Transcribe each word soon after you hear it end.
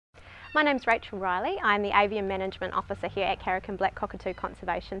My name's Rachel Riley. I'm the Avian Management Officer here at Carrick Black Cockatoo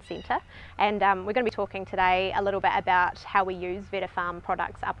Conservation Centre, and we're going to be talking today a little bit about how we use Vetafarm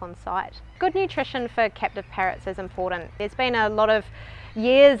products up on site. Good nutrition for captive parrots is important. There's been a lot of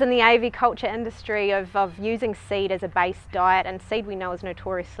years in the aviculture industry of using seed as a base diet, and seed we know is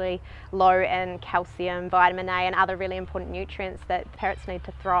notoriously low in calcium, vitamin A and other really important nutrients that parrots need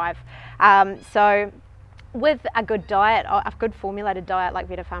to thrive. So with a good diet, a good formulated diet like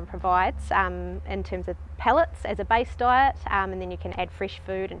Vetafarm provides, in terms of pellets as a base diet, and then you can add fresh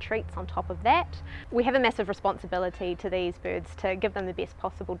food and treats on top of that. We have a massive responsibility to these birds to give them the best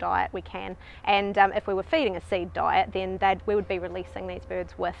possible diet we can, and if we were feeding a seed diet, then we would be releasing these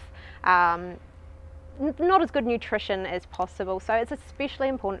birds with not as good nutrition as possible. So it's especially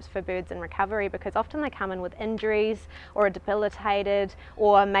important for birds in recovery, because often they come in with injuries or are debilitated,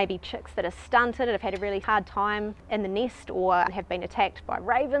 or maybe chicks that are stunted and have had a really hard time in the nest, or have been attacked by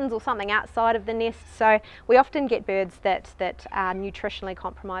ravens or something outside of the nest. So we often get birds that are nutritionally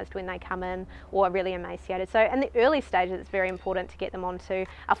compromised when they come in, or really emaciated. So in the early stages it's very important to get them onto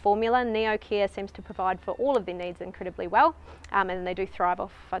a formula. NeoCare seems to provide for all of their needs incredibly well, and they do thrive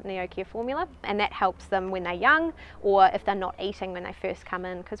off a NeoCare formula, and that helps them when they're young, or if they're not eating when they first come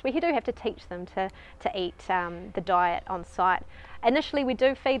in, because we do have to teach them to eat the diet on site. Initially we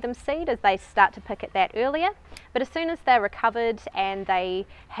do feed them seed as they start to pick at that earlier, but as soon as they're recovered and they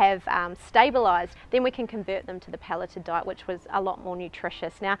have stabilised, then we can convert them to the pelleted diet, which was a lot more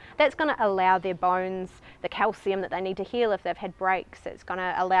nutritious. Now that's going to allow their bones the calcium that they need to heal if they've had breaks. It's going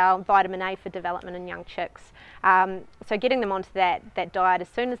to allow vitamin A for development in young chicks. So getting them onto that diet as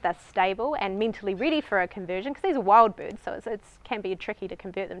soon as they're stable and mentally ready for a conversion, because these are wild birds, so it can be tricky to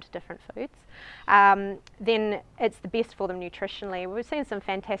convert them to different foods, then it's the best for them nutritionally. We've seen some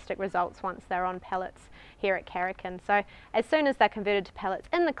fantastic results once they're on pellets here at Carrick. So as soon as they're converted to pellets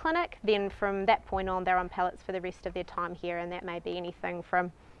in the clinic, then from that point on they're on pellets for the rest of their time here, and that may be anything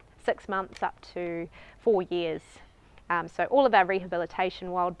from 6 months up to 4 years. So all of our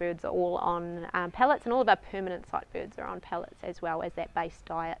rehabilitation wild birds are all on pellets, and all of our permanent site birds are on pellets as well as that base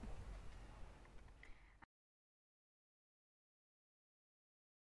diet.